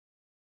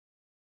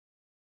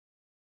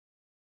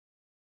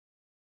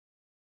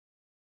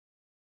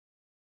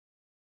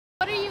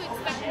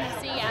hoping to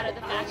see out of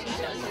the fashion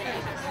show today?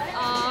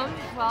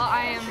 Well,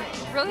 I am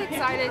really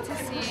excited to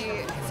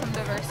see some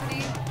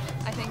diversity.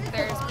 I think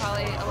there's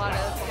probably a lot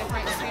of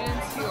different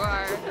students who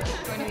are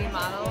going to be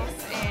models,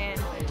 and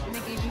I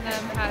think each of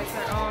them has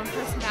their own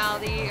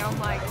personality, own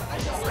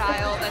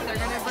style that they're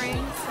going to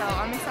bring. So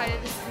I'm excited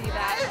to see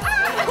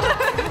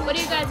that. What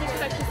do you guys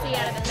expect to see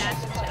out of the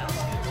fashion show?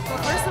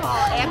 Well, first of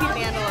all, Abby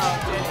Vandalo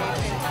did a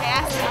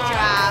fantastic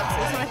job, so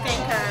I just want to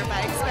thank her. But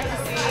I expect to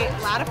see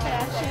a lot of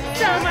fashion.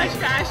 So much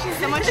fashion.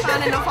 So much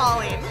fun and no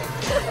falling.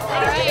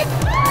 All right.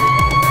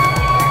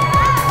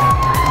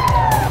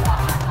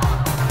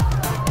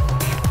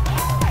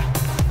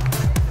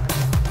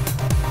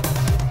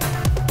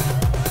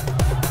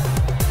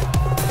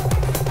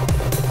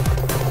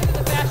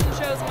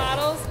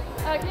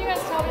 Can you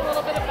guys tell me a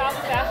little bit about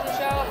the fashion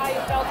show, how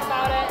you felt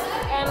about it,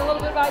 and a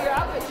little bit about your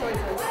outfit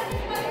choices?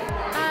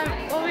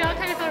 Well, we all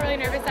kind of felt really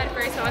nervous at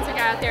first, but once we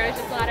got out there, it was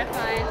just a lot of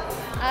fun.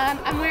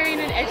 I'm wearing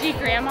an edgy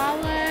grandma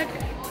look,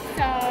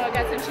 so I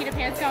got some cheetah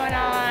pants going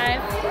on,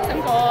 some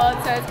gold,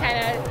 so it's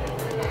kind of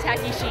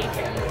tacky chic.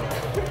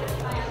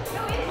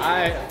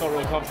 I felt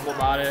really comfortable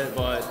about it,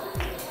 but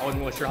I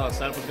wasn't really sure how the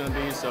setup was going to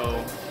be,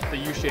 so the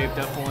U-shape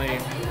definitely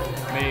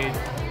made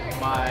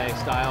my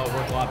style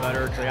work a lot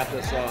better, because I got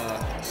this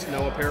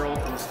snow apparel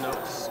from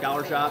the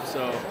Scholar Shop,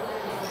 so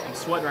I'm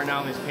sweating right now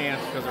in these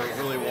pants because they're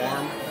really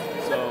warm.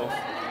 So,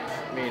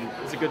 I mean,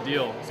 it's a good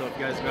deal. So if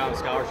you guys go out to the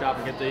Scholar Shop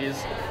and get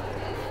these,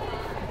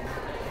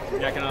 you're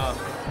not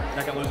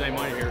gonna lose any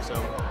money here. So.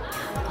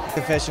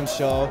 The fashion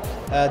show,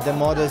 the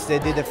models, they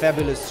did a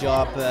fabulous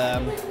job.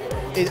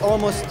 It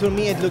almost, to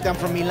me, it looked, I'm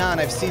from Milan,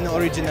 I've seen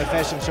original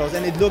fashion shows,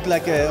 and it looked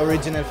like an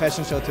original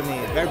fashion show to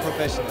me, very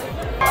professional.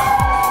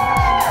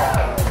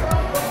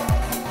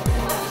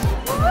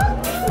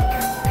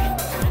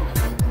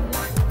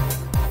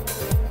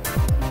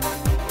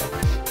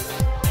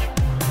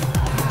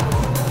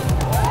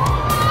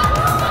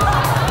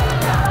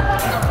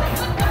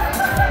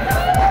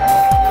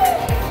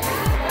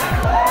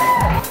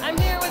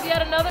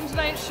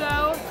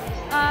 Show.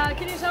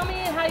 Can you tell me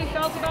how you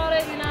felt about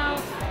it? You know,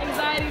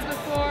 anxieties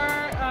before,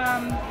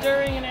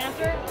 during, and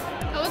after?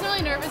 I wasn't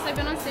really nervous. I've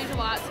been on stage a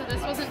lot, so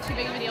this wasn't too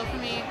big of a deal for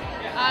me.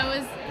 I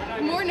was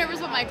more nervous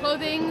about my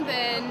clothing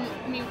than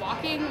me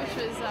walking, which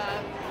was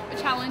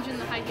a challenge in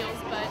the high heels,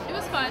 but it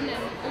was fun and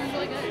it was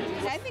really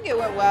good. I think it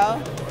went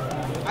well.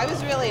 I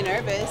was really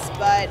nervous,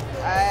 but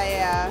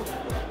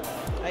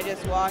I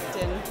just walked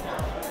and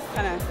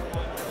kind of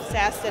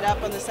sassed it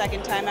up on the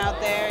second time out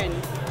there, and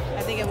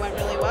I think it went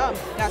really well.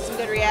 Got some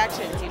good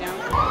reactions, you know.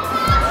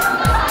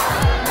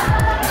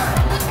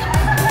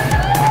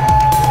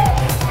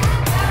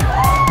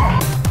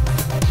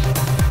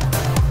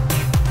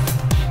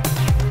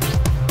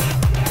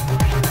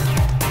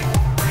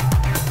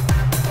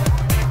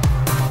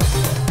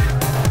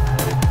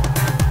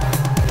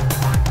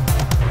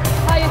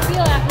 How you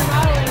feel after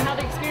modeling, how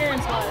the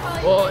experience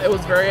was? Well, it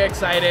was very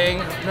exciting,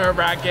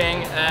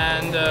 nerve-wracking,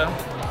 and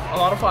a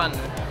lot of fun.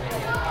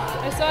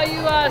 I saw you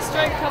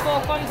strike a couple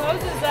of fun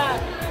poses.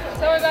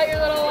 Tell me about your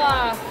little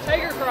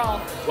tiger crawl.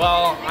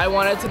 Well, I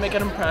wanted to make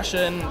an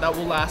impression that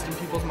will last in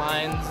people's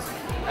minds,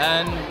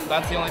 and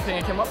that's the only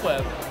thing I came up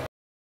with.